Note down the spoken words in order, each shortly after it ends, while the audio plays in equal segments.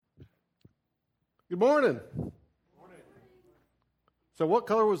Good morning. So what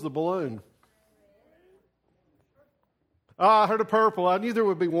color was the balloon? Oh, I heard a purple. I knew there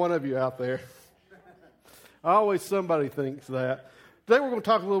would be one of you out there. Always somebody thinks that. Today we're going to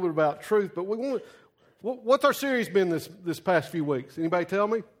talk a little bit about truth, but what's our series been this past few weeks? Anybody tell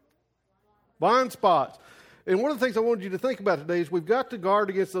me? Blind spots. And one of the things I wanted you to think about today is we've got to guard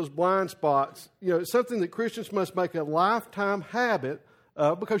against those blind spots. You know, it's something that Christians must make a lifetime habit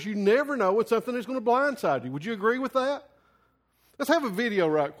because you never know when something is going to blindside you. Would you agree with that? Let's have a video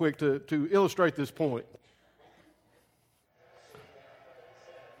right quick to illustrate this point.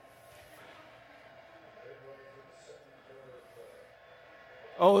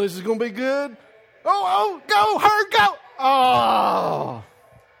 Oh, this is going to be good. Oh, go, Herd, go. Oh.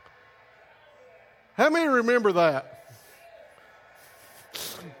 How many remember that?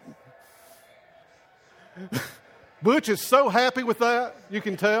 Butch is so happy with that, you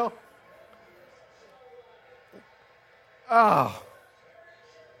can tell. Oh.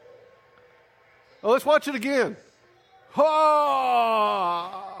 Well, let's watch it again. Oh.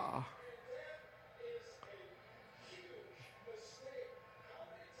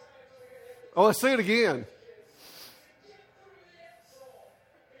 Oh, let's see it again.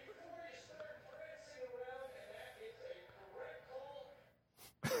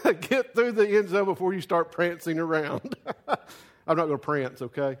 Get through the end zone before you start prancing around. I'm not going to prance,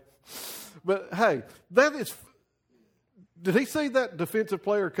 okay? But hey, that is. Did he see that defensive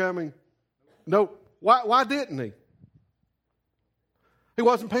player coming? No. Why didn't he? He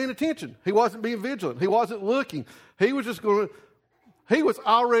wasn't paying attention. He wasn't being vigilant. He wasn't looking. He was just going to. He was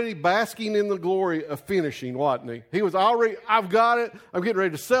already basking in the glory of finishing, wasn't he? He was already, I've got it. I'm getting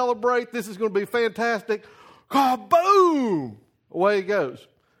ready to celebrate. This is going to be fantastic. Boom! Away he goes.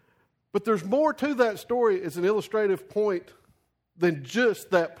 But there's more to that story as an illustrative point than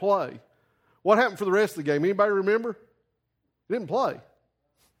just that play. What happened for the rest of the game? Anybody remember? He didn't play.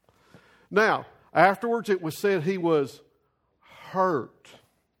 Now, afterwards it was said he was hurt.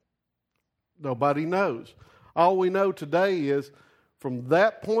 Nobody knows. All we know today is from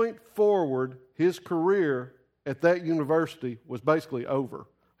that point forward, his career at that university was basically over.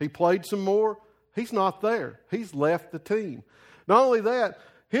 He played some more. He's not there. He's left the team. Not only that,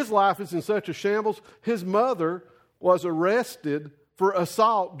 his life is in such a shambles. His mother was arrested for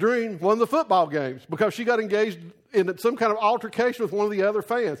assault during one of the football games because she got engaged in some kind of altercation with one of the other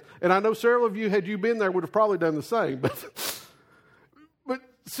fans. And I know several of you, had you been there, would have probably done the same. But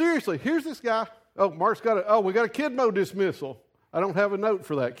seriously, here's this guy. Oh, Mark's got we got a Kidmo dismissal. I don't have a note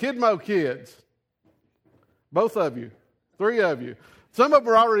for that. Kidmo kids. Both of you. 3 of you. Some of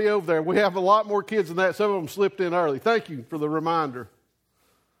them are already over there. We have a lot more kids than that. Some of them slipped in early. Thank you for the reminder.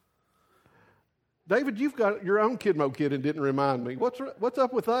 David, you've got your own Kidmo kid and didn't remind me. What's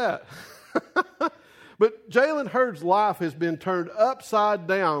up with that? But Jalen Hurd's life has been turned upside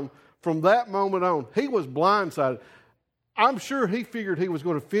down from that moment on. He was blindsided. I'm sure he figured he was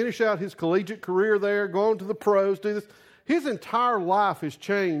going to finish out his collegiate career there, go on to the pros, do this. His entire life has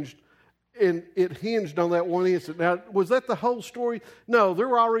changed, and it hinged on that one incident. Now, was that the whole story? No, there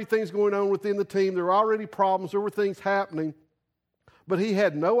were already things going on within the team. There were already problems. There were things happening. But he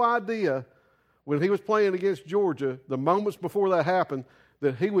had no idea when he was playing against Georgia, the moments before that happened,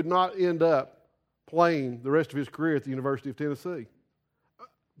 that he would not end up playing the rest of his career at the University of Tennessee.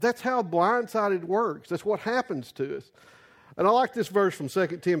 That's how blindsided works. That's what happens to us. And I like this verse from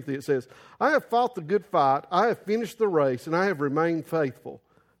 2 Timothy. It says, I have fought the good fight, I have finished the race, and I have remained faithful.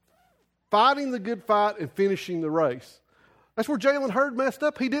 Fighting the good fight and finishing the race. That's where Jalen Hurd messed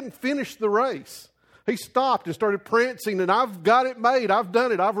up. He didn't finish the race. He stopped and started prancing, and I've got it made. I've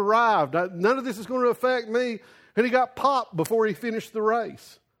done it. I've arrived. None of this is going to affect me. And he got popped before he finished the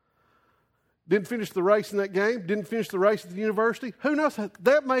race. Didn't finish the race in that game. Didn't finish the race at the university. Who knows?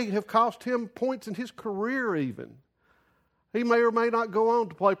 That may have cost him points in his career even. He may or may not go on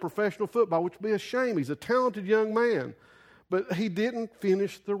to play professional football, which would be a shame. He's a talented young man. But he didn't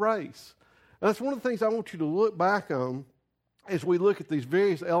finish the race. And that's one of the things I want you to look back on as we look at these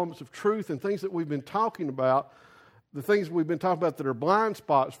various elements of truth and things that we've been talking about, the things we've been talking about that are blind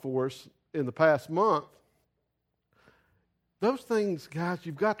spots for us in the past month. Those things, guys,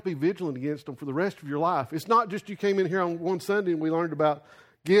 you've got to be vigilant against them for the rest of your life. It's not just you came in here on one Sunday and we learned about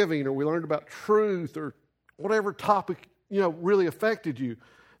giving or we learned about truth or whatever topic, really affected you.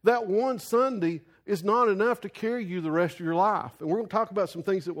 That one Sunday is not enough to carry you the rest of your life. And we're going to talk about some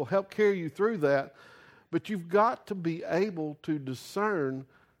things that will help carry you through that. But you've got to be able to discern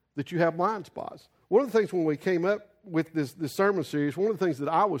that you have blind spots. One of the things when we came up with this sermon series, one of the things that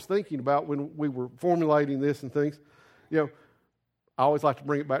I was thinking about when we were formulating this and things, I always like to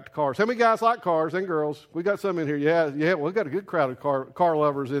bring it back to cars. How many guys like cars and girls? We got some in here. Yeah. Well, we got a good crowd of car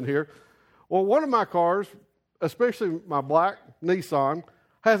lovers in here. Well, one of my cars, especially my black Nissan,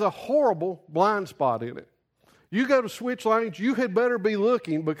 has a horrible blind spot in it. You go to switch lanes, you had better be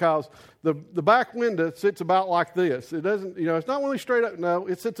looking because the back window sits about like this. It doesn't, it's not really straight up. No,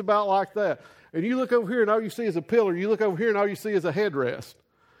 it sits about like that. And you look over here and all you see is a pillar. You look over here and all you see is a headrest.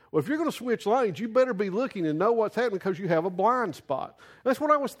 Well, if you're going to switch lanes, you better be looking and know what's happening because you have a blind spot. That's what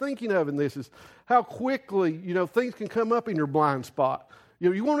I was thinking of in this is how quickly, things can come up in your blind spot.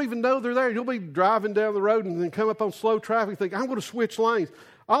 You won't even know they're there. You'll be driving down the road and then come up on slow traffic and think, I'm going to switch lanes.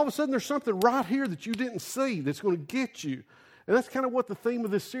 All of a sudden, there's something right here that you didn't see that's going to get you. And that's kind of what the theme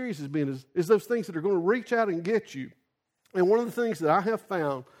of this series has been, is those things that are going to reach out and get you. And one of the things that I have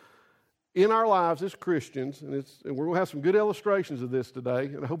found in our lives as Christians, and we're going to have some good illustrations of this today,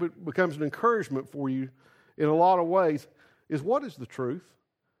 and I hope it becomes an encouragement for you in a lot of ways, is what is the truth?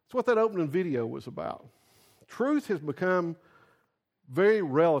 It's what that opening video was about. Truth has become very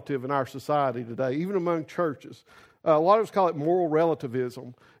relative in our society today, even among churches. A lot of us call it moral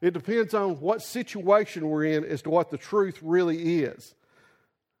relativism. It depends on what situation we're in as to what the truth really is.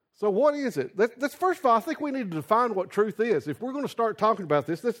 So what is it? Let's first of all, I think we need to define what truth is. If we're going to start talking about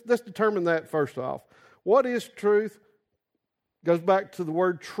this, let's determine that first off. What is truth? Goes back to the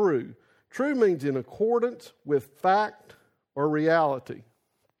word true. True means in accordance with fact or reality.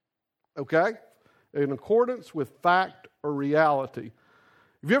 Okay? In accordance with fact or reality.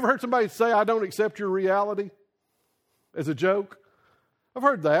 Have you ever heard somebody say, I don't accept your reality? As a joke? I've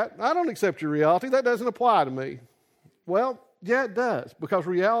heard that. I don't accept your reality. That doesn't apply to me. Well, yeah, it does, because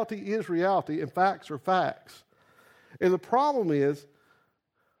reality is reality and facts are facts. And the problem is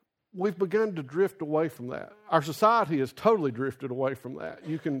we've begun to drift away from that. Our society has totally drifted away from that.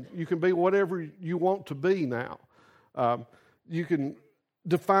 You can be whatever you want to be now. You can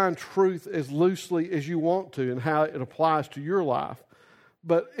define truth as loosely as you want to and how it applies to your life.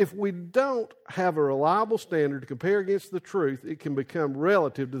 But if we don't have a reliable standard to compare against the truth, it can become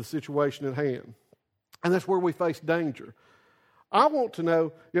relative to the situation at hand. And that's where we face danger. I want to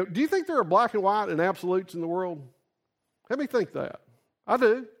know, do you think there are black and white and absolutes in the world? Let me think that. I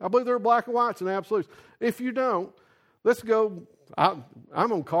do. I believe there are black and whites and absolutes. If you don't, let's go. I'm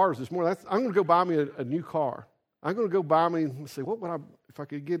on cars this morning. I'm going to go buy me a new car. I'm going to go buy me, let's see, what would if I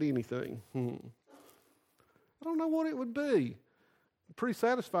could get anything? I don't know what it would be. I'm pretty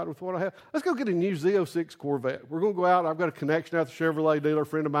satisfied with what I have. Let's go get a new Z06 Corvette. We're going to go out. I've got a connection out the Chevrolet dealer. A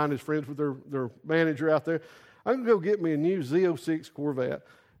friend of mine is friends with their manager out there. I'm going to go get me a new Z06 Corvette.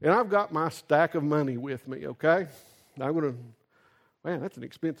 And I've got my stack of money with me, okay? I'm going to, man, that's an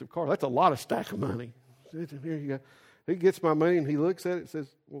expensive car. That's a lot of stack of money. Here you go. He gets my money and he looks at it and says,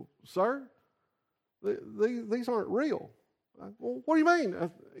 well, sir, these aren't real. Well, what do you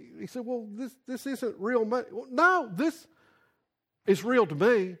mean? He said, well, this isn't real money. Well, no, this is real to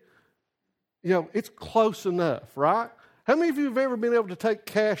me. It's close enough, right? How many of you have ever been able to take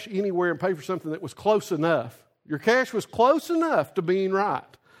cash anywhere and pay for something that was close enough? Your cash was close enough to being right.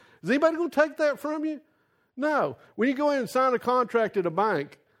 Is anybody going to take that from you? No. When you go in and sign a contract at a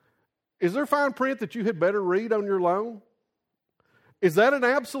bank, is there fine print that you had better read on your loan? Is that an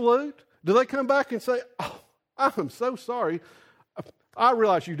absolute? Do they come back and say, oh, I'm so sorry. I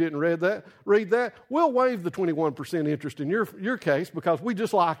realize you didn't read that. We'll waive the 21% interest in your case because we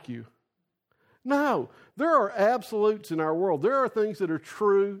just like you. No, there are absolutes in our world. There are things that are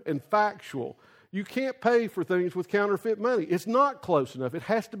true and factual. You can't pay for things with counterfeit money. It's not close enough. It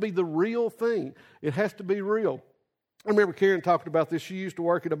has to be the real thing. It has to be real. I remember Karen talking about this. She used to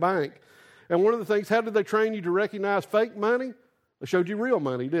work at a bank. And one of the things, how did they train you to recognize fake money? They showed you real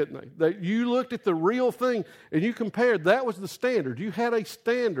money, didn't they? You looked at the real thing and you compared. That was the standard. You had a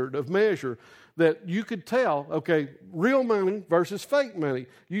standard of measure that you could tell, okay, real money versus fake money.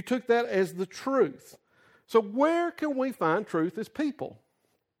 You took that as the truth. So where can we find truth as people?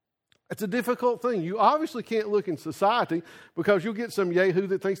 It's a difficult thing. You obviously can't look in society because you'll get some yahoo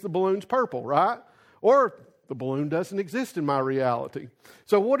that thinks the balloon's purple, right? Or the balloon doesn't exist in my reality.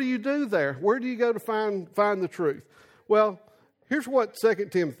 So what do you do there? Where do you go to find the truth? Well, here's what 2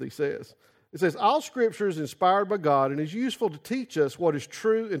 Timothy says. It says, all Scripture is inspired by God and is useful to teach us what is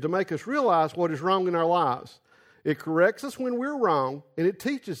true and to make us realize what is wrong in our lives. It corrects us when we're wrong, and it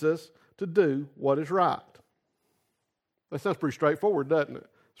teaches us to do what is right. That sounds pretty straightforward, doesn't it?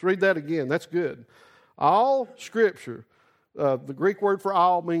 Let's read that again. That's good. All Scripture, the Greek word for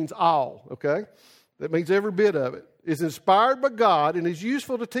all means all, okay? That means every bit of it. Is inspired by God and is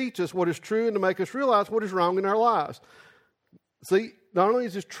useful to teach us what is true and to make us realize what is wrong in our lives. See, not only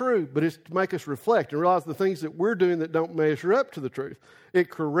is this true, but it's to make us reflect and realize the things that we're doing that don't measure up to the truth. It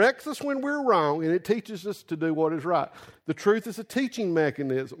corrects us when we're wrong, and it teaches us to do what is right. The truth is a teaching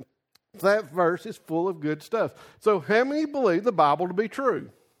mechanism. That verse is full of good stuff. So how many believe the Bible to be true?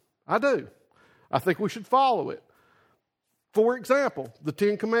 I do. I think we should follow it. For example, the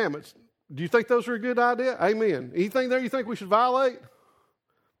Ten Commandments. Do you think those are a good idea? Amen. Anything there you think we should violate?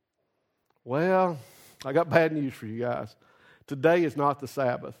 Well, I got bad news for you guys. Today is not the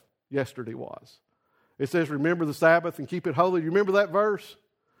Sabbath. Yesterday was. It says, remember the Sabbath and keep it holy. You remember that verse?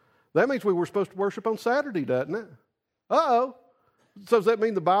 That means we were supposed to worship on Saturday, doesn't it? Uh-oh. So does that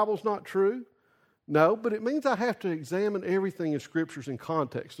mean the Bible's not true? No, but it means I have to examine everything in Scriptures in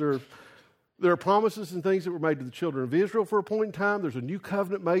context. There are promises and things that were made to the children of Israel for a point in time. There's a new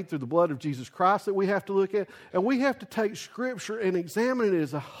covenant made through the blood of Jesus Christ that we have to look at. And we have to take Scripture and examine it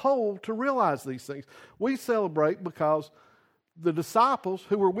as a whole to realize these things. We celebrate because the disciples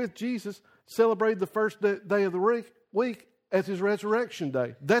who were with Jesus celebrated the first day of the week as his resurrection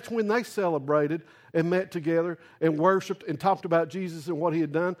day. That's when they celebrated and met together and worshiped and talked about Jesus and what he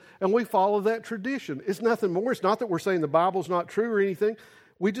had done. And we follow that tradition. It's nothing more. It's not that we're saying the Bible's not true or anything.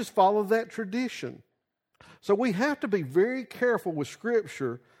 We just follow that tradition. So we have to be very careful with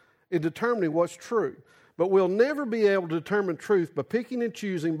Scripture in determining what's true. But we'll never be able to determine truth by picking and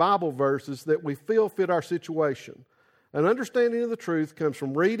choosing Bible verses that we feel fit our situation. An understanding of the truth comes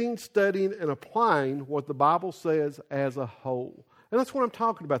from reading, studying, and applying what the Bible says as a whole. And that's what I'm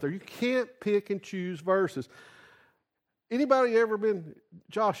talking about there. You can't pick and choose verses. Anybody ever been,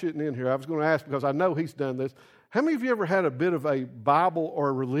 Josh isn't in here, I was going to ask because I know he's done this. How many of you ever had a bit of a Bible or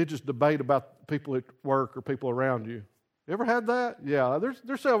a religious debate about people at work or people around you? Ever had that? Yeah,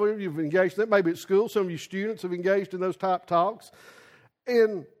 there's several of you who've engaged in that. Maybe at school, some of you students have engaged in those type talks.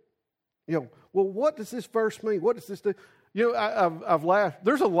 And, well, what does this verse mean? What does this do? I've laughed.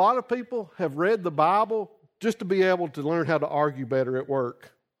 There's a lot of people have read the Bible just to be able to learn how to argue better at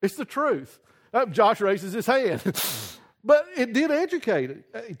work. It's the truth. Josh raises his hand. But it did educate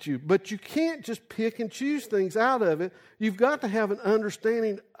you. But you can't just pick and choose things out of it. You've got to have an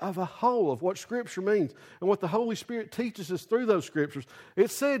understanding of a whole of what Scripture means and what the Holy Spirit teaches us through those Scriptures.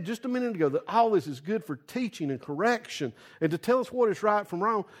 It said just a minute ago that all this is good for teaching and correction and to tell us what is right from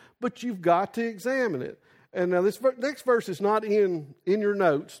wrong. But you've got to examine it. And now this next verse is not in your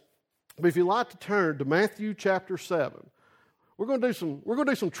notes. But if you'd like to turn to Matthew chapter 7. We're going to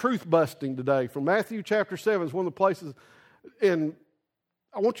do some truth busting today from Matthew chapter 7. It's one of the places, and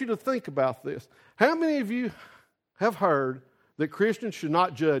I want you to think about this. How many of you have heard that Christians should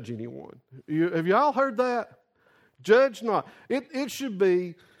not judge anyone? Have you all heard that? Judge not. It should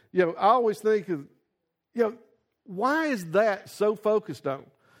be, I always think of, why is that so focused on?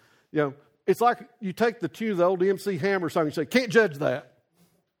 It's like you take the tune of the old MC Hammer song and say, can't judge that.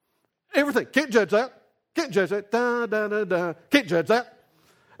 Everything, can't judge that. Can't judge that. Da, da, da, da. Can't judge that.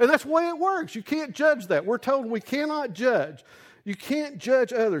 And that's the way it works. You can't judge that. We're told we cannot judge. You can't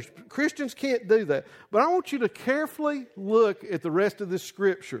judge others. Christians can't do that. But I want you to carefully look at the rest of this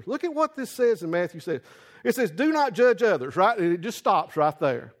Scripture. Look at what this says in Matthew 7. It says, do not judge others, right? And it just stops right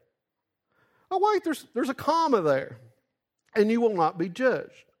there. Oh, wait, there's a comma there. And you will not be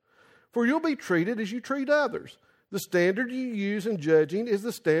judged. For you'll be treated as you treat others. The standard you use in judging is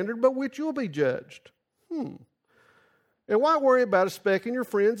the standard by which you'll be judged. And why worry about a speck in your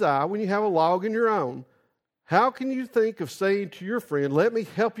friend's eye when you have a log in your own? How can you think of saying to your friend, let me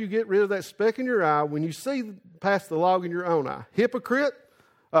help you get rid of that speck in your eye when you see past the log in your own eye? Hypocrite?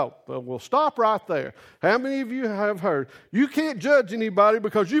 Oh, well, we'll stop right there. How many of you have heard, you can't judge anybody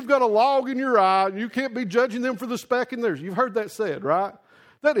because you've got a log in your eye and you can't be judging them for the speck in theirs? You've heard that said, right?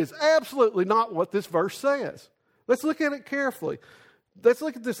 That is absolutely not what this verse says. Let's look at it carefully. Let's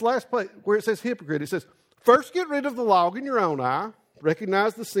look at this last place where it says hypocrite. It says, first get rid of the log in your own eye.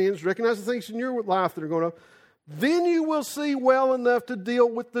 Recognize the sins. Recognize the things in your life that are going on. Then you will see well enough to deal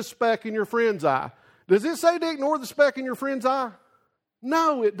with the speck in your friend's eye. Does it say to ignore the speck in your friend's eye?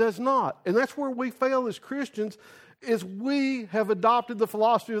 No, it does not. And that's where we fail as Christians, is we have adopted the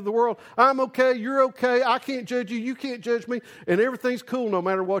philosophy of the world. I'm okay, you're okay, I can't judge you, you can't judge me, and everything's cool no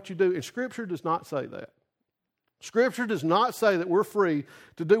matter what you do. And Scripture does not say that. Scripture does not say that we're free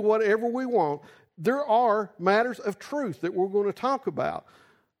to do whatever we want. There are matters of truth that we're going to talk about.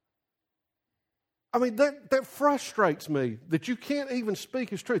 I mean, that frustrates me, that you can't even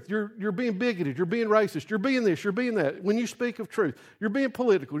speak as truth. You're being bigoted, you're being racist, you're being this, you're being that. When you speak of truth, you're being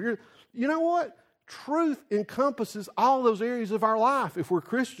political. You know what? Truth encompasses all those areas of our life if we're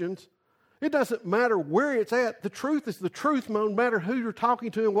Christians. It doesn't matter where it's at. The truth is the truth, no matter who you're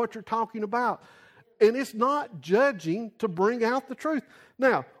talking to and what you're talking about. And it's not judging to bring out the truth.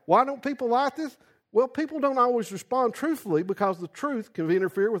 Now, why don't people like this? Well, people don't always respond truthfully because the truth can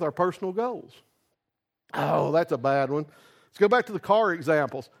interfere with our personal goals. Oh, that's a bad one. Let's go back to the car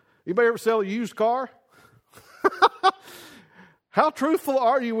examples. Anybody ever sell a used car? How truthful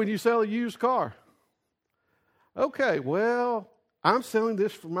are you when you sell a used car? Okay, well, I'm selling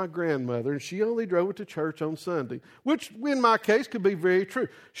this for my grandmother, and she only drove it to church on Sunday, which in my case could be very true.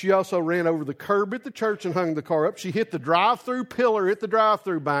 She also ran over the curb at the church and hung the car up. She hit the drive-through pillar at the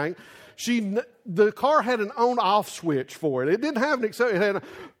drive-through bank. The car had an on-off switch for it. It didn't have an accelerator. It had a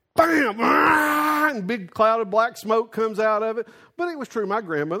bam, and big cloud of black smoke comes out of it. But it was true. My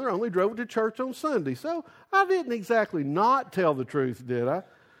grandmother only drove it to church on Sunday. So I didn't exactly not tell the truth, did I?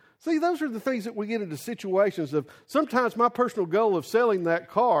 See, those are the things that we get into situations of sometimes my personal goal of selling that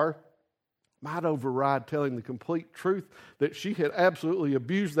car might override telling the complete truth that she had absolutely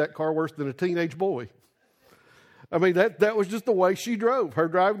abused that car worse than a teenage boy. I mean, that was just the way she drove. Her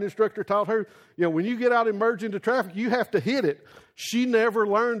driving instructor taught her, when you get out and merge into traffic, you have to hit it. She never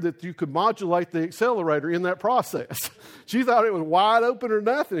learned that you could modulate the accelerator in that process. She thought it was wide open or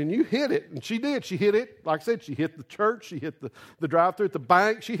nothing, and you hit it. And she did. She hit it. Like I said, she hit the church. She hit the drive-thru at the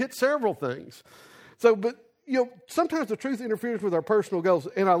bank. She hit several things. But sometimes the truth interferes with our personal goals,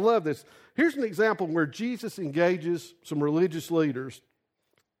 and I love this. Here's an example where Jesus engages some religious leaders,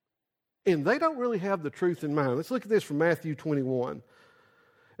 and they don't really have the truth in mind. Let's look at this from Matthew 21.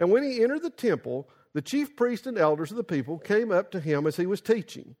 And when he entered the temple, the chief priests and elders of the people came up to him as he was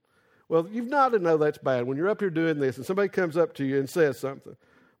teaching. Well, you've not to know that's bad. When you're up here doing this and somebody comes up to you and says something,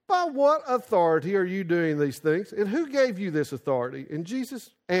 by what authority are you doing these things? And who gave you this authority? And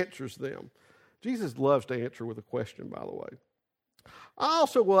Jesus answers them. Jesus loves to answer with a question, by the way. I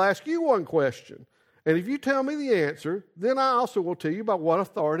also will ask you one question. And if you tell me the answer, then I also will tell you by what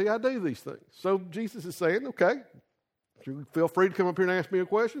authority I do these things. So Jesus is saying, okay, you feel free to come up here and ask me a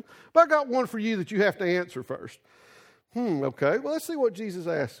question, but I got one for you that you have to answer first. Okay, well, let's see what Jesus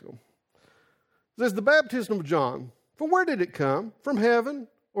asked them. It says, the baptism of John, from where did it come? From heaven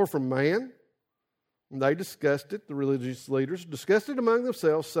or from man? And they discussed it, the religious leaders discussed it among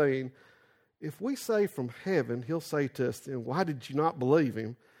themselves, saying, if we say from heaven, he'll say to us, then why did you not believe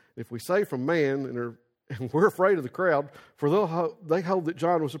him? If we say from man, and we're afraid of the crowd, for they hold that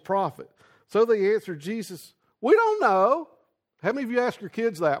John was a prophet. So they answered Jesus, we don't know. How many of you ask your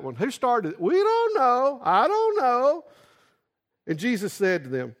kids that one? Who started it? We don't know. I don't know. And Jesus said to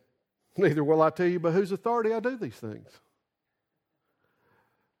them, neither will I tell you by whose authority I do these things.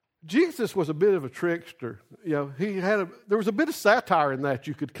 Jesus was a bit of a trickster. There was a bit of satire in that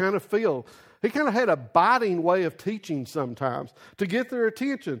you could kind of feel. He kind of had a biting way of teaching sometimes to get their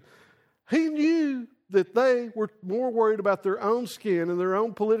attention. He knew that they were more worried about their own skin and their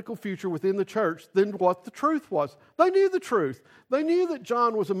own political future within the church than what the truth was. They knew the truth. They knew that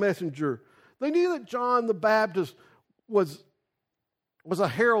John was a messenger. They knew that John the Baptist was a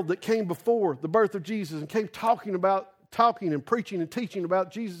herald that came before the birth of Jesus and came talking and preaching and teaching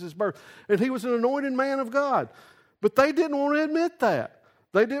about Jesus' birth. And he was an anointed man of God. But they didn't want to admit that.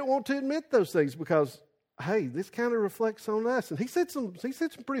 They didn't want to admit those things because, hey, this kind of reflects on us. And he said some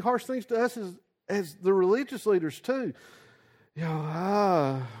pretty harsh things to us as the religious leaders too. We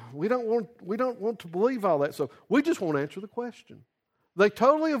don't want to believe all that. So we just won't answer the question. They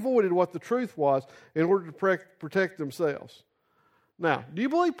totally avoided what the truth was in order to protect themselves. Now, do you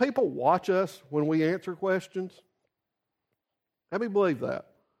believe people watch us when we answer questions? How many believe that?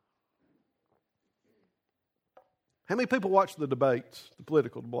 How many people watch the debates, the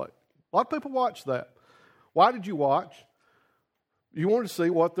political debate? A lot of people watch that. Why did you watch? You wanted to see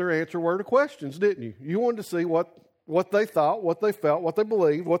what their answer were to questions, didn't you? You wanted to see what they thought, what they felt, what they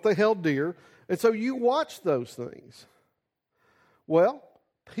believed, what they held dear. And so you watch those things. Well,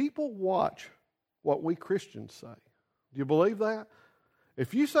 people watch what we Christians say. Do you believe that?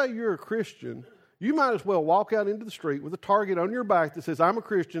 If you say you're a Christian, you might as well walk out into the street with a target on your back that says, I'm a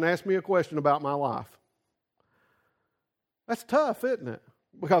Christian, ask me a question about my life. That's tough, isn't it?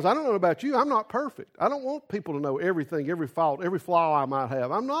 Because I don't know about you, I'm not perfect. I don't want people to know everything, every fault, every flaw I might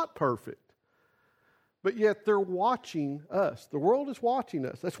have. I'm not perfect. But yet they're watching us. The world is watching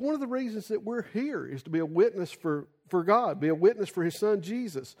us. That's one of the reasons that we're here, is to be a witness for God, be a witness for His Son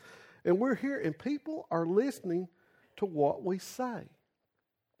Jesus. And we're here, and people are listening to what we say.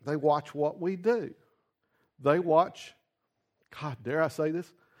 They watch what we do. They watch, God, dare I say this?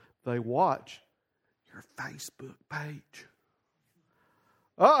 They watch your Facebook page.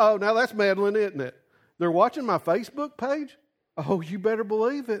 Uh-oh, now that's meddling, isn't it? They're watching my Facebook page? Oh, you better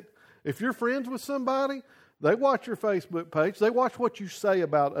believe it. If you're friends with somebody, They watch your Facebook page. They watch what you say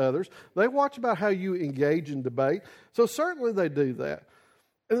about others. They watch about how you engage in debate. So certainly they do that.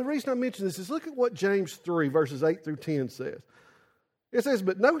 And the reason I mention this is look at what James 3, verses 8 through 10 says. It says,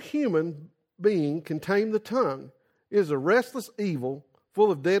 "But no human being can tame the tongue. It is a restless evil,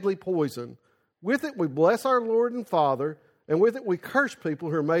 full of deadly poison. With it we bless our Lord and Father, and with it we curse people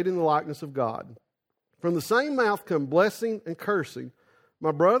who are made in the likeness of God. From the same mouth come blessing and cursing.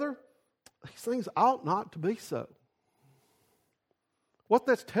 My brother, these things ought not to be so." What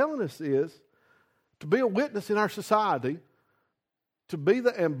that's telling us is to be a witness in our society, to be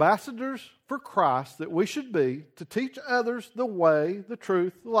the ambassadors for Christ that we should be, to teach others the way, the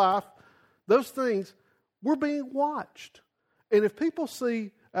truth, the life, those things, we're being watched. And if people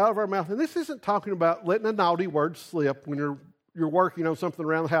see out of our mouth, and this isn't talking about letting a naughty word slip when you're working on something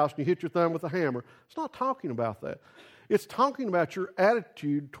around the house and you hit your thumb with a hammer. It's not talking about that. It's talking about your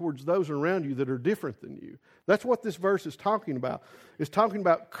attitude towards those around you that are different than you. That's what this verse is talking about. It's talking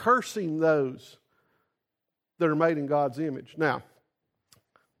about cursing those that are made in God's image. Now,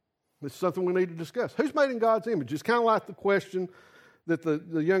 this is something we need to discuss. Who's made in God's image? It's kind of like the question that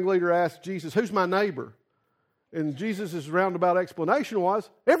the young leader asked Jesus, who's my neighbor? And Jesus' roundabout explanation was,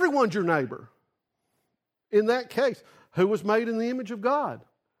 everyone's your neighbor. In that case, who was made in the image of God?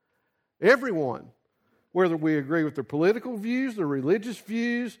 Everyone. Whether we agree with their political views, their religious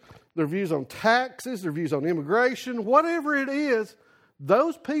views, their views on taxes, their views on immigration, whatever it is,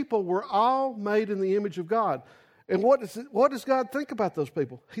 those people were all made in the image of God. And what does God think about those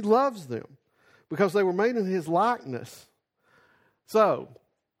people? He loves them because they were made in His likeness. So,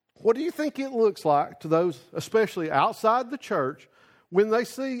 what do you think it looks like to those, especially outside the church, when they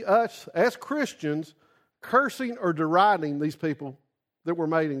see us as Christians cursing or deriding these people that were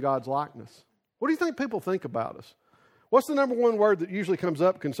made in God's likeness? What do you think people think about us? What's the number one word that usually comes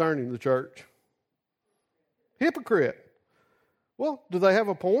up concerning the church? Hypocrite. Well, do they have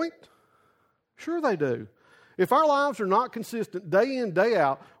a point? Sure they do. If our lives are not consistent day in, day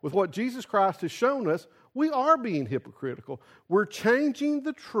out with what Jesus Christ has shown us, we are being hypocritical. We're changing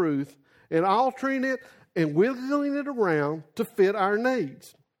the truth and altering it and wiggling it around to fit our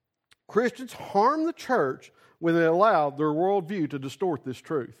needs. Christians harm the church when they allow their worldview to distort this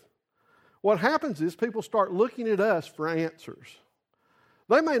truth. What happens is people start looking at us for answers.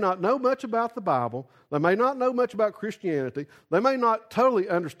 They may not know much about the Bible. They may not know much about Christianity. They may not totally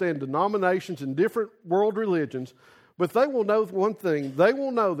understand denominations and different world religions, but they will know one thing. They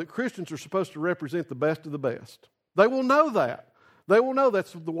will know that Christians are supposed to represent the best of the best. They will know that. They will know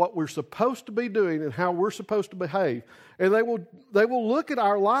that's what we're supposed to be doing and how we're supposed to behave. And they will look at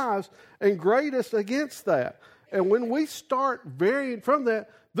our lives and grade us against that. And when we start varying from that,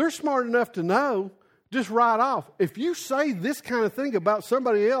 they're smart enough to know just right off. If you say this kind of thing about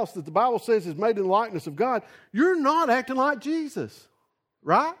somebody else that the Bible says is made in the likeness of God, you're not acting like Jesus,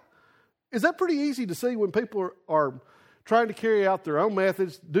 right? Is that pretty easy to see when people are trying to carry out their own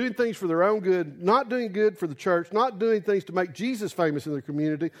methods, doing things for their own good, not doing good for the church, not doing things to make Jesus famous in their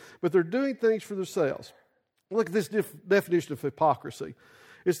community, but they're doing things for themselves? Look at this definition of hypocrisy.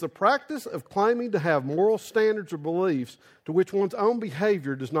 It's the practice of claiming to have moral standards or beliefs to which one's own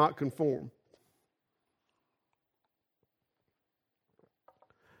behavior does not conform.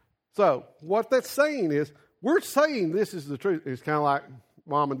 So, what that's saying is, we're saying this is the truth. It's kind of like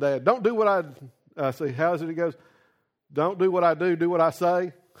mom and dad. Don't do what I say. How is it? It goes, don't do what I do what I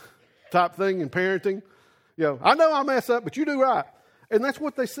say, type thing in parenting. I know I mess up, but you do right. And that's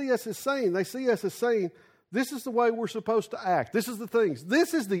what they see us as saying. They see us as saying, this is the way we're supposed to act. This is the things.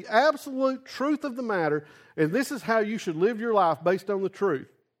 This is the absolute truth of the matter, and this is how you should live your life based on the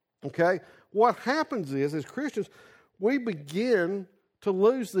truth. Okay? What happens is, as Christians, we begin to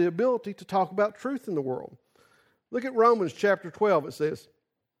lose the ability to talk about truth in the world. Look at Romans chapter 12. It says,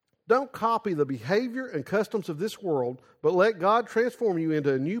 don't copy the behavior and customs of this world, but let God transform you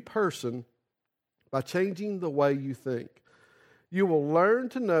into a new person by changing the way you think. You will learn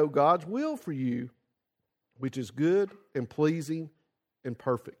to know God's will for you, which is good and pleasing and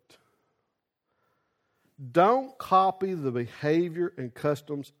perfect. Don't copy the behavior and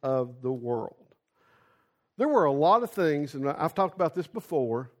customs of the world. There were a lot of things, and I've talked about this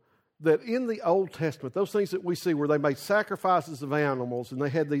before, that in the Old Testament, those things that we see where they made sacrifices of animals and they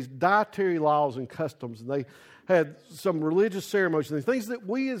had these dietary laws and customs and they had some religious ceremonies and things that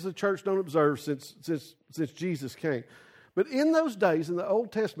we as a church don't observe since Jesus came. But in those days, in the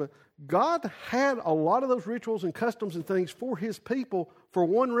Old Testament, God had a lot of those rituals and customs and things for His people for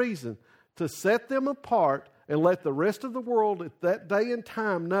one reason, to set them apart and let the rest of the world at that day and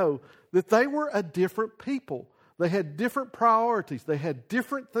time know that they were a different people. They had different priorities. They had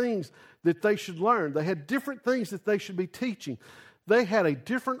different things that they should learn. They had different things that they should be teaching. They had a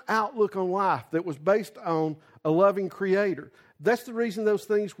different outlook on life that was based on a loving Creator. That's the reason those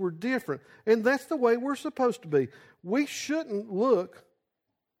things were different. And that's the way we're supposed to be. We shouldn't look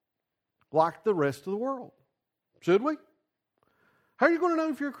like the rest of the world. Should we? How are you going to know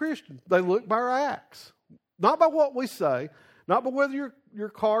if you're a Christian? They look by our acts. Not by what we say, not by whether your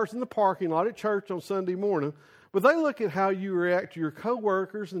car's in the parking lot at church on Sunday morning, but they look at how you react to your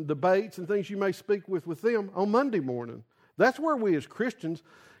coworkers and debates and things you may speak with them on Monday morning. That's where we as Christians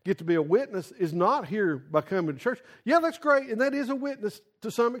get to be a witness, is not here by coming to church. Yeah, that's great, and that is a witness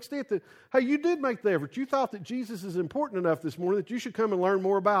to some extent that, hey, you did make the effort. You thought that Jesus is important enough this morning that you should come and learn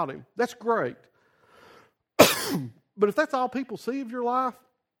more about Him. That's great. But if that's all people see of your life,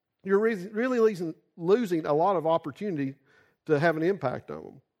 you're really losing a lot of opportunity to have an impact on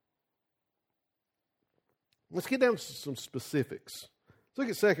them. Let's get down to some specifics.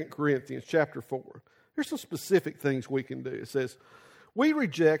 Let's look at 2 Corinthians chapter 4. Here's some specific things we can do. It says, we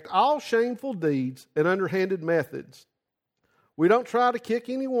reject all shameful deeds and underhanded methods. We don't try to kick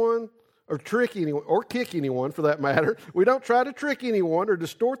anyone or trick anyone, or kick anyone for that matter. We don't try to trick anyone or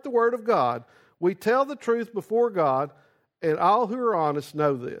distort the word of God. We tell the truth before God, and all who are honest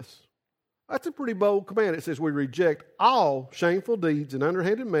know this. That's a pretty bold command. It says we reject all shameful deeds and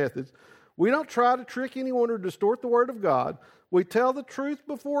underhanded methods. We don't try to trick anyone or distort the word of God. We tell the truth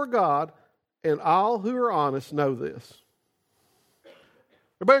before God, and all who are honest know this.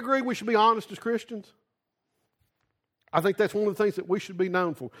 Everybody agree we should be honest as Christians? I think that's one of the things that we should be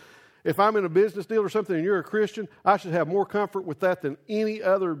known for. If I'm in a business deal or something and you're a Christian, I should have more comfort with that than any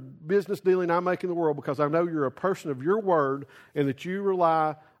other business dealing I make in the world, because I know you're a person of your word and that you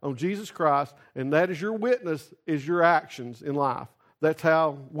rely on Jesus Christ, and that is your witness, is your actions in life. That's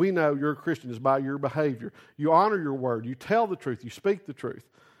how we know you're a Christian, is by your behavior. You honor your word. You tell the truth. You speak the truth.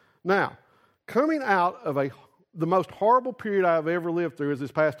 Now, coming out of the most horrible period I've ever lived through is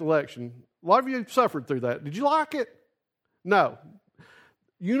this past election. A lot of you suffered through that. Did you like it? No.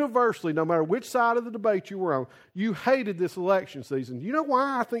 Universally, no matter which side of the debate you were on, you hated this election season. You know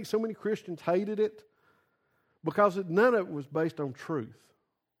why I think so many Christians hated it? Because none of it was based on truth.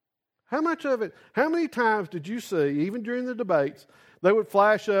 How many times did you see, even during the debates, they would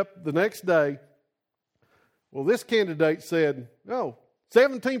flash up the next day, well, this candidate said,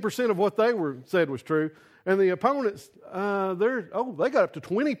 17% of what they said was true, and the opponents, they got up to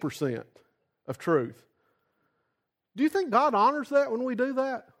 20% of truth. Do you think God honors that when we do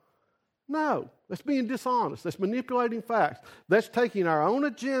that? No. That's being dishonest. That's manipulating facts. That's taking our own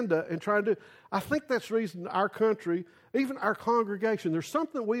agenda and trying to... I think that's the reason our country, even our congregation, there's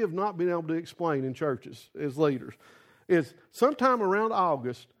something we have not been able to explain in churches as leaders, is sometime around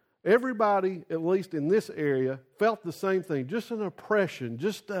August, everybody, at least in this area, felt the same thing. Just an oppression.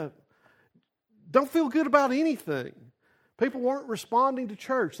 Don't feel good about anything. People weren't responding to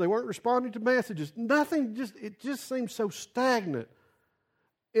church. They weren't responding to messages. Nothing, it just seemed so stagnant.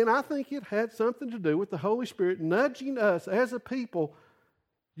 And I think it had something to do with the Holy Spirit nudging us as a people.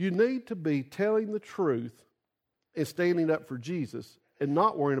 You need to be telling the truth and standing up for Jesus and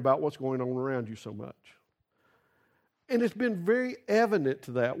not worrying about what's going on around you so much. And it's been very evident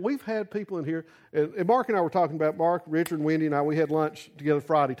to that. We've had people in here, and Mark and I were talking about, Mark, Richard, and Wendy and I, we had lunch together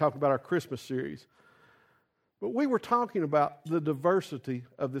Friday talking about our Christmas series. But we were talking about the diversity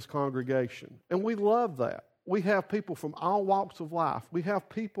of this congregation, and we love that. We have people from all walks of life. We have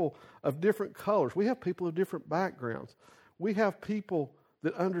people of different colors. We have people of different backgrounds. We have people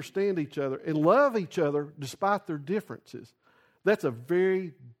that understand each other and love each other despite their differences. That's a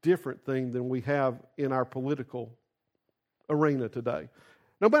very different thing than we have in our political arena today.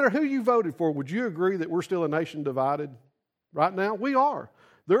 No matter who you voted for, would you agree that we're still a nation divided? Right now, we are.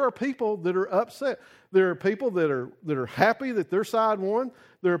 There are people that are upset. There are people that are happy that their side won.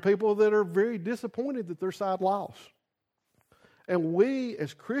 There are people that are very disappointed that their side lost. And we,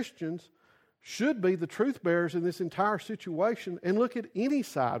 as Christians, should be the truth bearers in this entire situation and look at any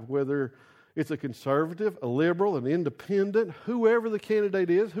side, whether it's a conservative, a liberal, an independent, whoever the candidate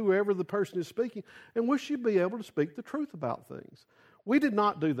is, whoever the person is speaking, and we should be able to speak the truth about things. We did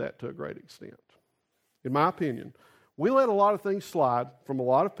not do that to a great extent, in my opinion. We let a lot of things slide from a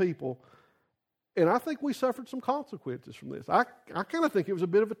lot of people, and I think we suffered some consequences from this. I kind of think it was a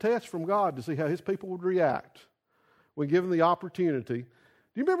bit of a test from God to see how His people would react when given the opportunity.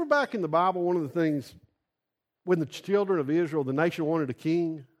 Do you remember back in the Bible, one of the things, when the children of Israel, the nation wanted a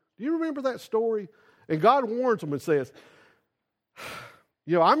king? Do you remember that story? And God warns them and says,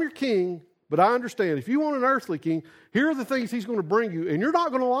 I'm your king, But I understand, if you want an earthly king, here are the things he's going to bring you, and you're not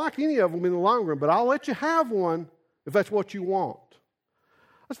going to like any of them in the long run, but I'll let you have one if that's what you want.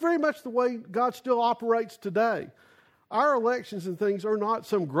 That's very much the way God still operates today. Our elections and things are not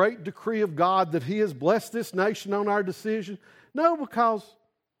some great decree of God that he has blessed this nation on our decision. No, because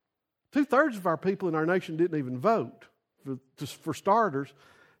 2/3 of our people in our nation didn't even vote, for starters.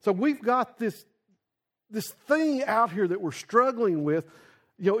 So we've got this thing out here that we're struggling with,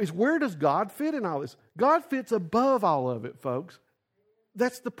 is where does God fit in all this? God fits above all of it, folks.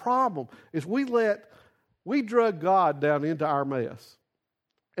 That's the problem, is we drug God down into our mess.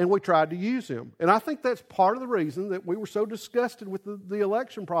 And we tried to use him. And I think that's part of the reason that we were so disgusted with the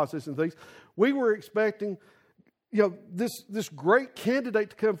election process and things. We were expecting, this great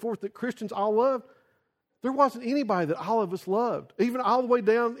candidate to come forth that Christians all loved. There wasn't anybody that all of us loved. Even all the way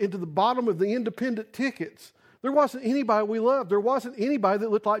down into the bottom of the independent tickets. There wasn't anybody we loved. There wasn't anybody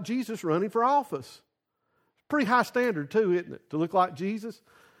that looked like Jesus running for office. Pretty high standard too, isn't it? To look like Jesus.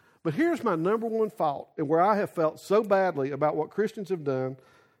 But here's my number one fault, and where I have felt so badly about what Christians have done,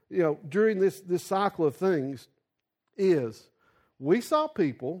 during this cycle of things, is we saw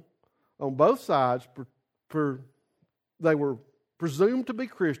people on both sides, they were presumed to be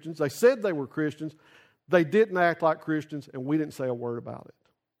Christians. They said they were Christians. They didn't act like Christians, and we didn't say a word about it.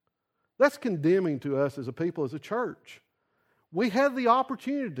 That's condemning to us as a people, as a church. We had the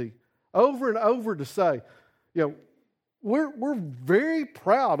opportunity over and over to say, we're very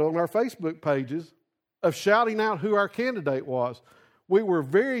proud on our Facebook pages of shouting out who our candidate was. We were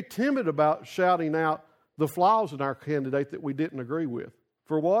very timid about shouting out the flaws in our candidate that we didn't agree with.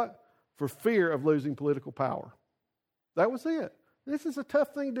 For what? For fear of losing political power. That was it. This is a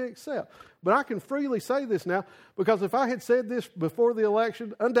tough thing to accept. But I can freely say this now, because if I had said this before the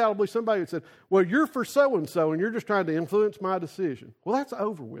election, undoubtedly somebody would have said, well, you're for so-and-so and you're just trying to influence my decision. Well, that's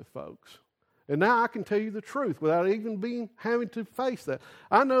over with, folks. And now I can tell you the truth without even having to face that.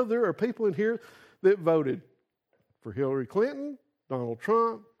 I know there are people in here that voted for Hillary Clinton, Donald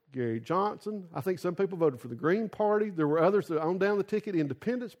Trump, Gary Johnson. I think some people voted for the Green Party. There were others that on down the ticket,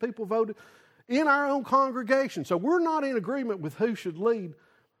 independents people voted in our own congregation. So we're not in agreement with who should lead,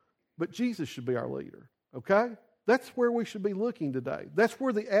 but Jesus should be our leader, okay? That's where we should be looking today. That's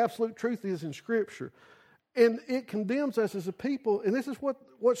where the absolute truth is in Scripture. And it condemns us as a people, and this is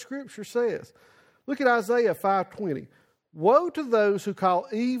what Scripture says. Look at Isaiah 5:20. Woe to those who call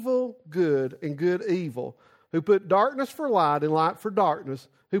evil good and good evil, who put darkness for light and light for darkness,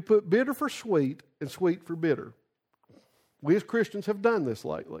 who put bitter for sweet and sweet for bitter. We as Christians have done this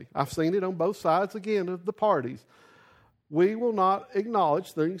lately. I've seen it on both sides, again, of the parties. We will not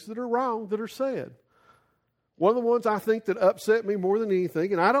acknowledge things that are wrong that are said. One of the ones I think that upset me more than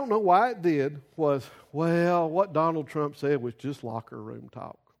anything, and I don't know why it did, was, what Donald Trump said was just locker room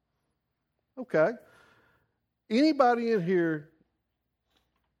talk. Okay. Anybody in here,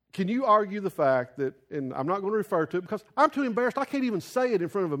 can you argue the fact that, and I'm not going to refer to it because I'm too embarrassed, I can't even say it in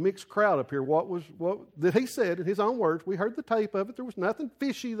front of a mixed crowd up here, what that he said in his own words. We heard the tape of it. There was nothing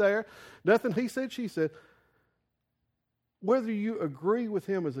fishy there, nothing he said, she said. Whether you agree with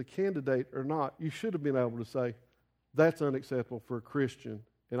him as a candidate or not, you should have been able to say, that's unacceptable for a Christian,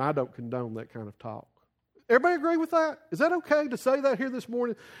 and I don't condone that kind of talk. Everybody agree with that? Is that okay to say that here this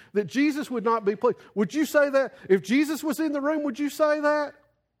morning? That Jesus would not be pleased? Would you say that? If Jesus was in the room, would you say that?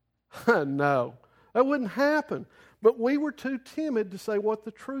 No, that wouldn't happen. But we were too timid to say what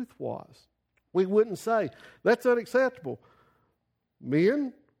the truth was. We wouldn't say, that's unacceptable.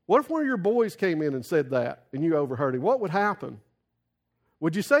 Men, what if one of your boys came in and said that and you overheard him? What would happen?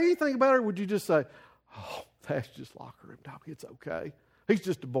 Would you say anything about it, or would you just say, oh, that's just locker room talk, it's okay. He's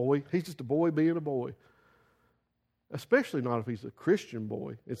just a boy. He's just a boy being a boy. Especially not if he's a Christian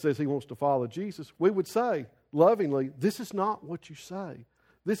boy and says he wants to follow Jesus. We would say, lovingly, this is not what you say.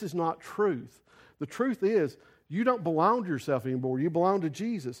 This is not truth. The truth is, you don't belong to yourself anymore. You belong to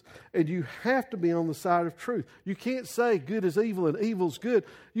Jesus. And you have to be on the side of truth. You can't say good is evil and evil's good.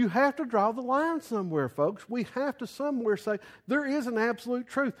 You have to draw the line somewhere, folks. We have to somewhere say there is an absolute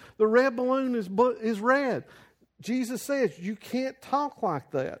truth. The red balloon is red. Jesus says you can't talk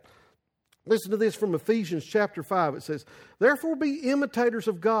like that. Listen to this from Ephesians chapter 5. It says, therefore be imitators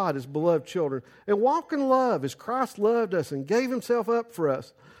of God as beloved children, and walk in love as Christ loved us and gave himself up for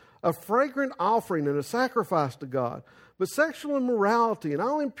us, a fragrant offering and a sacrifice to God. But sexual immorality and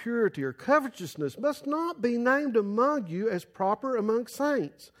all impurity or covetousness must not be named among you as proper among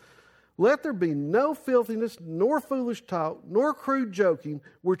saints. Let there be no filthiness, nor foolish talk, nor crude joking,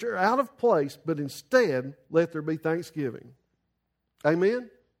 which are out of place, but instead let there be thanksgiving. Amen?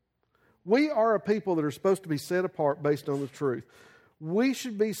 We are a people that are supposed to be set apart based on the truth. we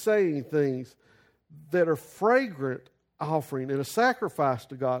should be saying things that are fragrant offering and a sacrifice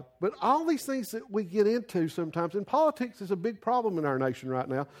to God. But all these things that we get into sometimes, and politics is a big problem in our nation right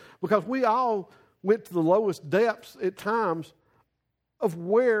now, because we all went to the lowest depths at times of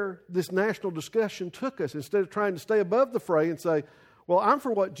where this national discussion took us, instead of trying to stay above the fray and say, well, I'm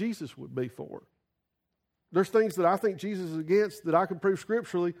for what Jesus would be for. There's things that I think Jesus is against that I can prove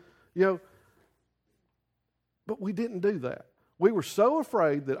scripturally, but we didn't do that. We were so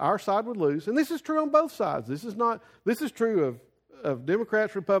afraid that our side would lose, and this is true on both sides. This is true of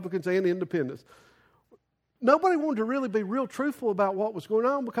Democrats, Republicans, and independents. Nobody wanted to really be real truthful about what was going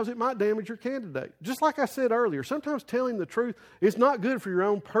on because it might damage your candidate. Just like I said earlier, sometimes telling the truth is not good for your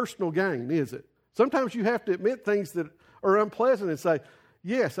own personal gain, is it? Sometimes you have to admit things that are unpleasant and say,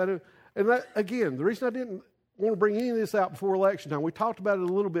 yes, I do. And that, again, the reason I didn't want to bring any of this out before election time, we talked about it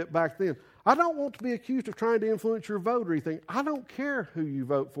a little bit back then. I don't want to be accused of trying to influence your vote or anything. I don't care who you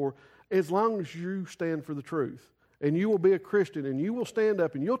vote for as long as you stand for the truth. And you will be a Christian, and you will stand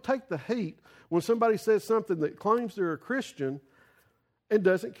up, and you'll take the heat when somebody says something that claims they're a Christian and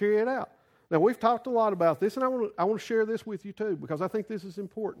doesn't carry it out. Now, we've talked a lot about this, and I want to share this with you too, because I think this is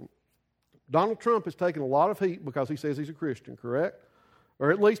important. Donald Trump has taken a lot of heat because he says he's a Christian, correct? Or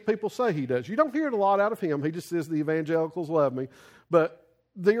at least people say he does. You don't hear it a lot out of him. He just says the evangelicals love me. But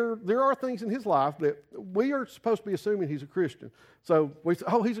there are things in his life that we are supposed to be assuming he's a Christian. So we say,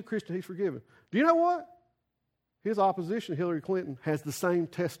 oh, he's a Christian, he's forgiven. Do you know what? His opposition, Hillary Clinton, has the same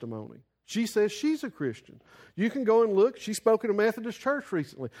testimony. She says she's a Christian. You can go and look. She spoke at a Methodist church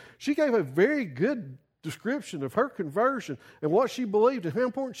recently. She gave a very good description of her conversion and what she believed and how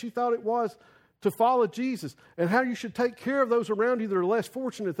important she thought it was to follow Jesus and how you should take care of those around you that are less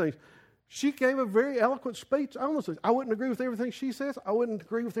fortunate things. She gave a very eloquent speech. Honestly, I wouldn't agree with everything she says. I wouldn't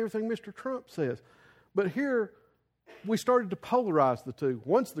agree with everything Mr. Trump says. But here, we started to polarize the two.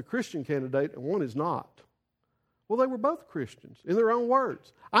 One's the Christian candidate and one is not. Well, they were both Christians in their own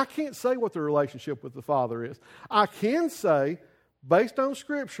words. I can't say what their relationship with the Father is. I can say, based on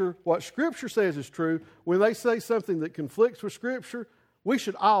Scripture, what Scripture says is true. When they say something that conflicts with Scripture, we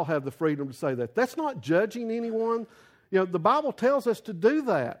should all have the freedom to say that. That's not judging anyone. The Bible tells us to do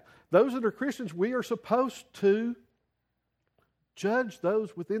that. Those that are Christians, we are supposed to judge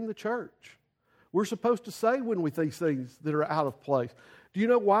those within the church. We're supposed to say when we see things that are out of place. Do you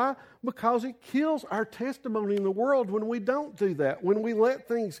know why? Because it kills our testimony in the world when we don't do that, when we let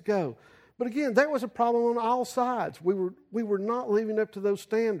things go. But again, that was a problem on all sides. We were not living up to those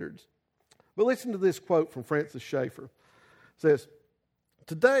standards. But listen to this quote from Francis Schaeffer. It says,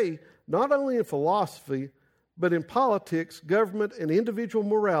 today, not only in philosophy, but in politics, government, and individual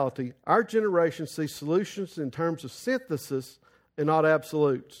morality, our generation sees solutions in terms of synthesis and not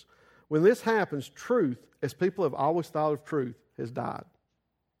absolutes. When this happens, truth, as people have always thought of truth, has died.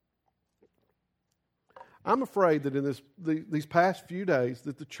 I'm afraid that in these past few days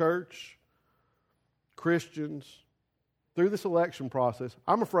that the church, Christians, through this election process,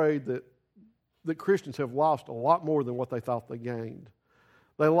 I'm afraid that Christians have lost a lot more than what they thought they gained.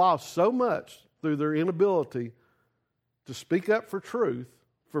 They lost so much through their inability to speak up for truth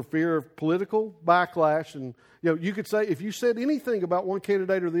for fear of political backlash. And you could say, if you said anything about one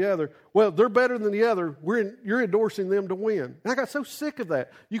candidate or the other, well, they're better than the other, you're endorsing them to win. And I got so sick of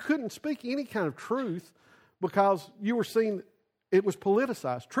that. You couldn't speak any kind of truth because you were seeing it was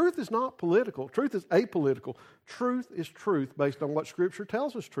politicized. Truth is not political. Truth is apolitical. Truth is truth based on what Scripture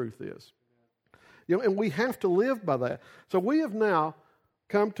tells us truth is. And we have to live by that. So we have now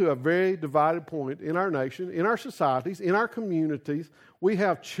come to a very divided point in our nation, in our societies, in our communities. We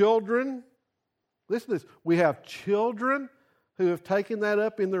have children, listen to this, we have children who have taken that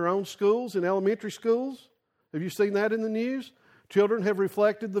up in their own schools, in elementary schools. Have you seen that in the news? Children have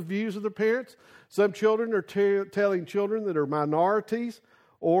reflected the views of their parents. Some children are telling children that are minorities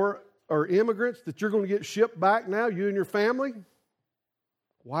or are immigrants that you're going to get shipped back now, you and your family.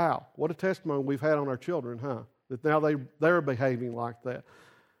 Wow, what a testimony we've had on our children, huh? That now they're behaving like that.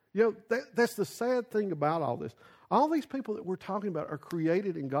 That's the sad thing about all this. All these people that we're talking about are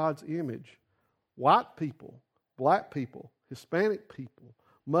created in God's image. White people, black people, Hispanic people,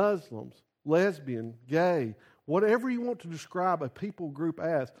 Muslims, lesbian, gay, whatever you want to describe a people group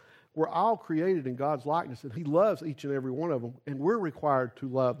as, we're all created in God's likeness, and He loves each and every one of them, and we're required to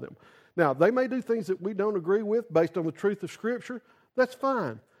love them. Now, they may do things that we don't agree with based on the truth of Scripture. That's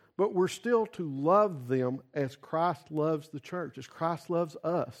fine. But we're still to love them as Christ loves the church, as Christ loves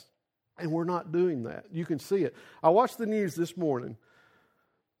us. And we're not doing that. You can see it. I watched the news this morning.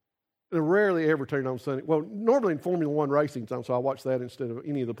 I rarely ever turn on Sunday. Well, normally in Formula One racing's on, so I watch that instead of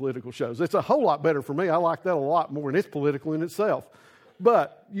any of the political shows. It's a whole lot better for me. I like that a lot more, and it's political in itself.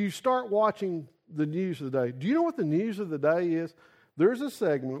 But you start watching the news of the day. Do you know what the news of the day is? There's a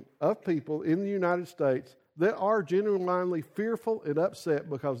segment of people in the United States that are genuinely fearful and upset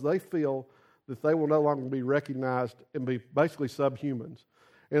because they feel that they will no longer be recognized and be basically subhumans.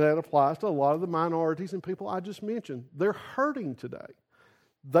 And that applies to a lot of the minorities and people I just mentioned. They're hurting today.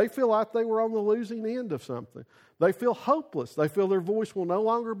 They feel like they were on the losing end of something. They feel hopeless. They feel their voice will no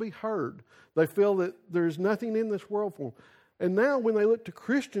longer be heard. They feel that there's nothing in this world for them. And now when they look to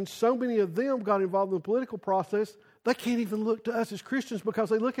Christians, so many of them got involved in the political process, they can't even look to us as Christians because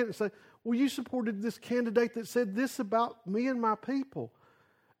they look at it and say, well, you supported this candidate that said this about me and my people.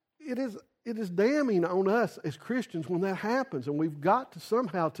 It is damning on us as Christians when that happens. And we've got to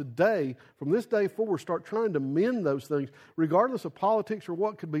somehow today, from this day forward, start trying to mend those things, regardless of politics or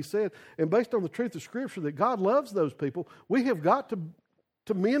what could be said. And based on the truth of Scripture that God loves those people, we have got to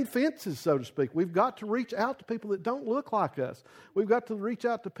mend fences, so to speak. We've got to reach out to people that don't look like us. We've got to reach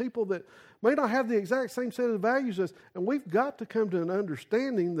out to people that may not have the exact same set of values as us. And we've got to come to an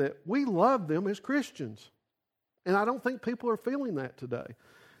understanding that we love them as Christians. And I don't think people are feeling that today.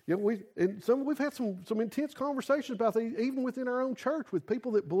 You know, we've had some intense conversations about that, even within our own church, with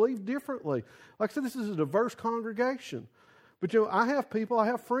people that believe differently. Like I said, this is a diverse congregation. But, you know, I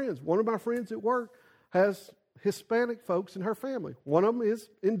have friends. One of my friends at work has Hispanic folks in her family. One of them is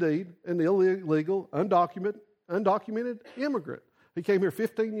indeed an illegal, undocumented immigrant. He came here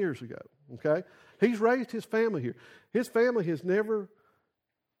 15 years ago, okay? He's raised his family here. His family has never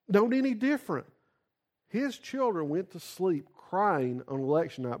known any different. His children went to sleep crying on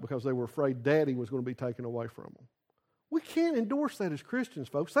election night because they were afraid Daddy was going to be taken away from them. We can't endorse that as Christians,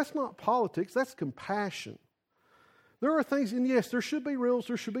 folks. That's not politics. That's compassion. There are things, and yes, there should be rules,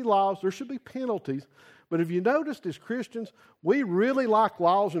 there should be laws, there should be penalties. But if you noticed as Christians, we really like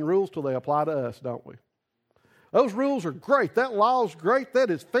laws and rules till they apply to us, don't we? Those rules are great. That law is great. That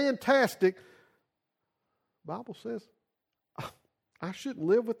is fantastic. The Bible says, I shouldn't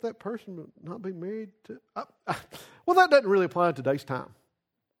live with that person but not be married to... Well, that doesn't really apply in today's time.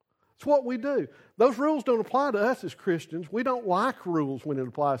 It's what we do. Those rules don't apply to us as Christians. We don't like rules when it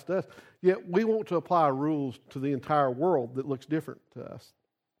applies to us, yet we want to apply rules to the entire world that looks different to us.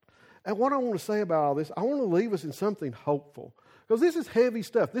 And what I want to say about all this, I want to leave us in something hopeful. Because this is heavy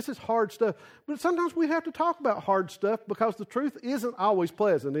stuff. This is hard stuff. But sometimes we have to talk about hard stuff because the truth isn't always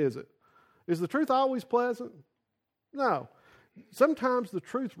pleasant, is it? Is the truth always pleasant? No. Sometimes the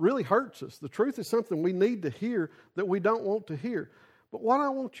truth really hurts us. The truth is something we need to hear that we don't want to hear. But what I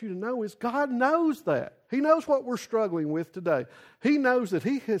want you to know is God knows that. He knows what we're struggling with today. He knows that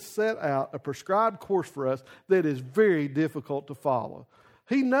He has set out a prescribed course for us that is very difficult to follow.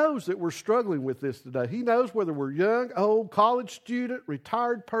 He knows that we're struggling with this today. He knows whether we're young, old, college student,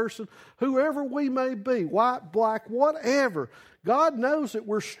 retired person, whoever we may be, white, black, whatever. God knows that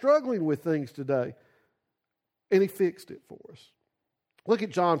we're struggling with things today. And He fixed it for us. Look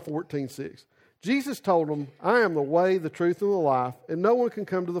at John 14:6. Jesus told them, I am the way, the truth, and the life, and no one can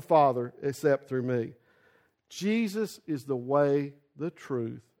come to the Father except through me. Jesus is the way, the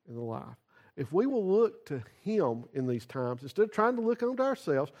truth, and the life. If we will look to Him in these times, instead of trying to look onto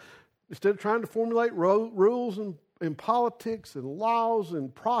ourselves, instead of trying to formulate rules and politics and laws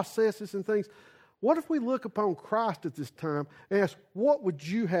and processes and things, what if we look upon Christ at this time and ask, what would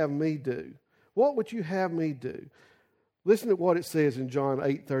you have me do? What would you have me do? Listen to what it says in John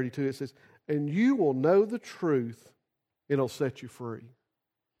 8:32. It says, and you will know the truth, and it'll set you free.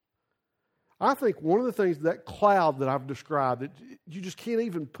 I think one of the things, that cloud that I've described, that you just can't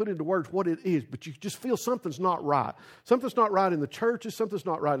even put into words what it is, but you just feel something's not right. Something's not right in the churches, something's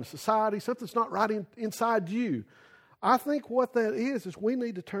not right in society, something's not right inside you. I think what that is we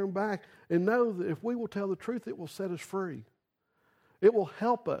need to turn back and know that if we will tell the truth, it will set us free. It will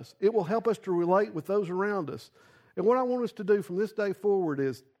help us. It will help us to relate with those around us. And what I want us to do from this day forward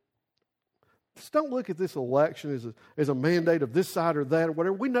is, just don't look at this election as a mandate of this side or that or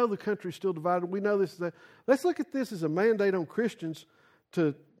whatever. We know the country's still divided. We know this is that. Let's look at this as a mandate on Christians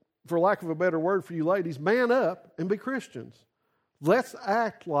to, for lack of a better word for you ladies, man up and be Christians. Let's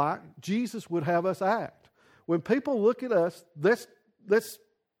act like Jesus would have us act. When people look at us, let's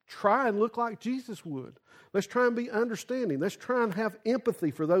try and look like Jesus would. Let's try and be understanding. Let's try and have empathy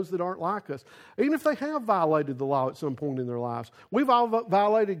for those that aren't like us. Even if they have violated the law at some point in their lives. We've all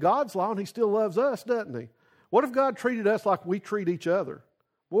violated God's law and He still loves us, doesn't He? What if God treated us like we treat each other?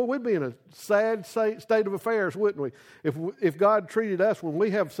 Well, we'd be in a sad state of affairs, wouldn't we? If God treated us when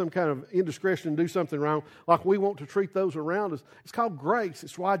we have some kind of indiscretion and do something wrong, like we want to treat those around us. It's called grace.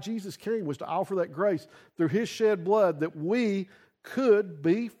 It's why Jesus came, was to offer that grace through His shed blood that we could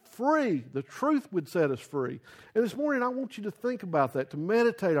be free. The truth would set us free. And this morning I want you to think about that, to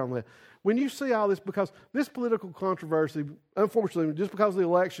meditate on that. When you see all this, because this political controversy, unfortunately, just because the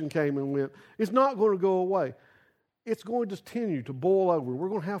election came and went, it's not going to go away. It's going to continue to boil over. We're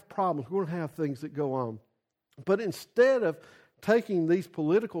going to have problems. We're going to have things that go on. But instead of taking these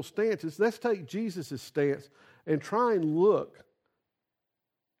political stances, let's take Jesus' stance and try and look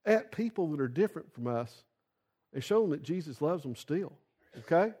at people that are different from us and show them that Jesus loves them still.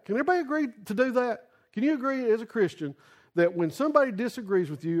 Okay? Can everybody agree to do that? Can you agree as a Christian that when somebody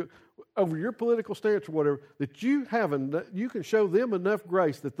disagrees with you over your political stance or whatever, that you can show them enough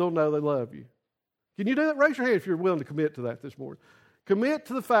grace that they'll know they love you? Can you do that? Raise your hand if you're willing to commit to that this morning. Commit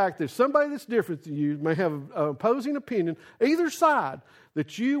to the fact that somebody that's different than you may have an opposing opinion, either side,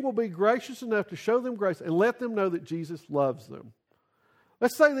 that you will be gracious enough to show them grace and let them know that Jesus loves them.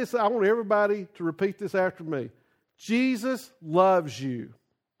 Let's say this. I want everybody to repeat this after me. Jesus loves you.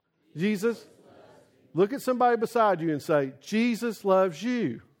 Jesus, look at somebody beside you and say, Jesus loves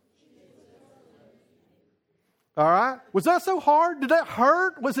you. All right? Was that so hard? Did that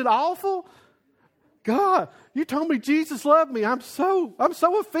hurt? Was it awful? God, you told me Jesus loved me. I'm so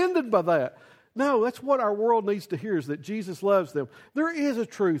offended by that. No, that's what our world needs to hear, is that Jesus loves them. There is a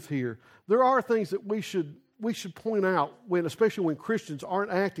truth here. There are things that we should point out, especially when Christians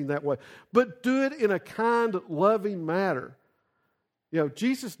aren't acting that way. But do it in a kind, loving manner. You know,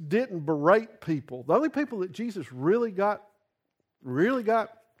 Jesus didn't berate people. The only people that Jesus really got,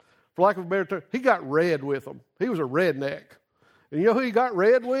 for lack of a better term, He got red with them. He was a redneck. And you know who He got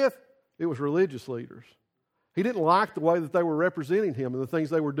red with? It was religious leaders. He didn't like the way that they were representing Him and the things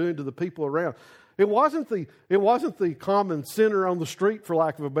they were doing to the people around. It wasn't the common sinner on the street, for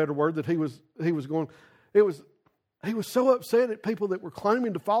lack of a better word, that he was going. He was so upset at people that were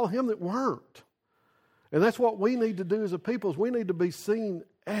claiming to follow Him that weren't. And that's what we need to do as a people, is we need to be seen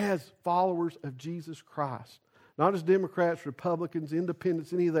as followers of Jesus Christ. Not as Democrats, Republicans,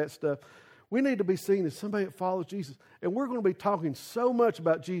 independents, any of that stuff. We need to be seen as somebody that follows Jesus. And we're going to be talking so much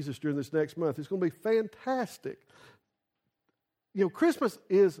about Jesus during this next month. It's going to be fantastic. You know, Christmas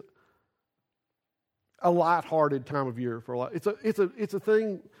is a lighthearted time of year for a lot. It's a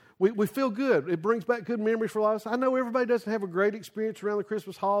thing. We feel good. It brings back good memories for a lot of us. I know everybody doesn't have a great experience around the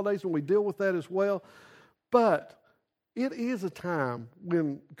Christmas holidays, and we deal with that as well. But it is a time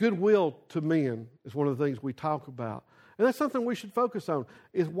when goodwill to men is one of the things we talk about. And that's something we should focus on.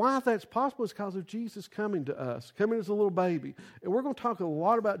 Is why that's possible is because of Jesus coming to us, coming as a little baby. And we're going to talk a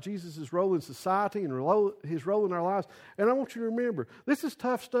lot about Jesus' role in society and His role in our lives. And I want you to remember, this is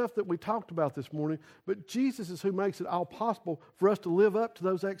tough stuff that we talked about this morning, but Jesus is who makes it all possible for us to live up to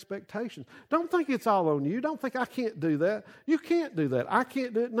those expectations. Don't think it's all on you. Don't think I can't do that. You can't do that. I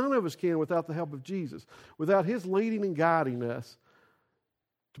can't do it. None of us can without the help of Jesus, without His leading and guiding us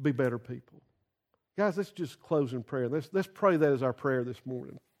to be better people. Guys, let's just close in prayer. Let's pray that as our prayer this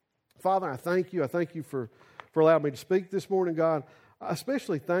morning. Father, I thank you. I thank you for allowing me to speak this morning, God. I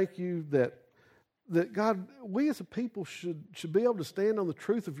especially thank you that God, we as a people should be able to stand on the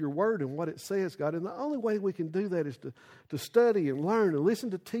truth of your word and what it says, God. And the only way we can do that is to study and learn and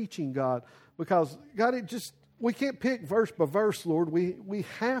listen to teaching, God. Because, God, we can't pick verse by verse, Lord. We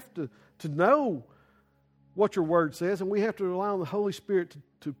have to know what your word says, and we have to rely on the Holy Spirit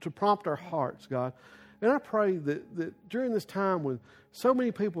to prompt our hearts, God. And I pray that during this time when so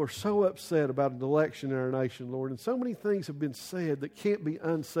many people are so upset about an election in our nation, Lord, and so many things have been said that can't be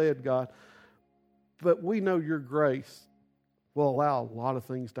unsaid, God, but we know your grace will allow a lot of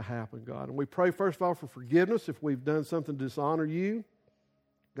things to happen, God. And we pray, first of all, for forgiveness if we've done something to dishonor you.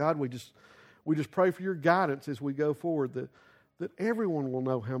 God, we just pray for your guidance as we go forward, that everyone will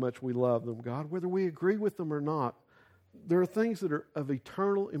know how much we love them, God, whether we agree with them or not. There are things that are of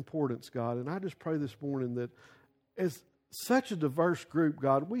eternal importance, God, and I just pray this morning that as such a diverse group,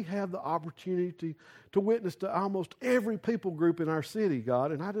 God, we have the opportunity to witness to almost every people group in our city,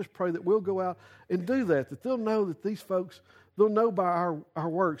 God, and I just pray that we'll go out and do that they'll know that these folks, they'll know by our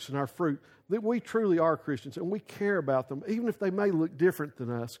works and our fruit that we truly are Christians and we care about them, even if they may look different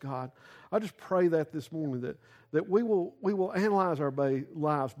than us, God. I just pray that this morning, that we will analyze our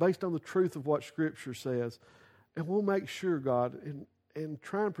lives based on the truth of what Scripture says, and we'll make sure, God, and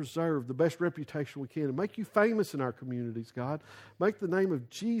try and preserve the best reputation we can and make you famous in our communities, God. Make the name of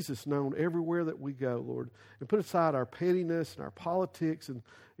Jesus known everywhere that we go, Lord. And put aside our pettiness and our politics and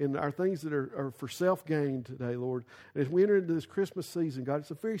our things that are for self-gain today, Lord. And as we enter into this Christmas season, God,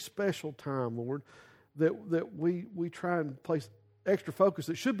 it's a very special time, Lord, that we try and place extra focus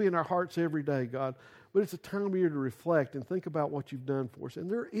that should be in our hearts every day, God. But it's a time of year to reflect and think about what you've done for us. And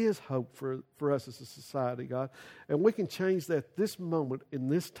there is hope for us as a society, God. And we can change that this moment, in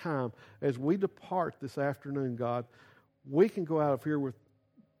this time, as we depart this afternoon, God. We can go out of here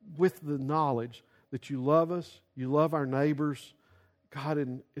with the knowledge that you love us, you love our neighbors, God,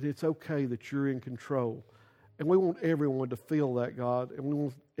 and it's okay that you're in control. And we want everyone to feel that, God. And we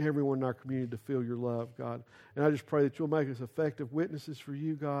want everyone in our community to feel your love, God. And I just pray that you'll make us effective witnesses for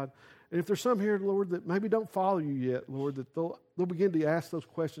you, God. And if there's some here, Lord, that maybe don't follow you yet, Lord, that they'll begin to ask those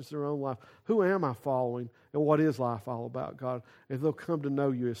questions in their own life. Who am I following? And what is life all about, God? And they'll come to know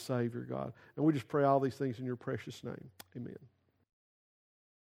you as Savior, God. And we just pray all these things in your precious name. Amen.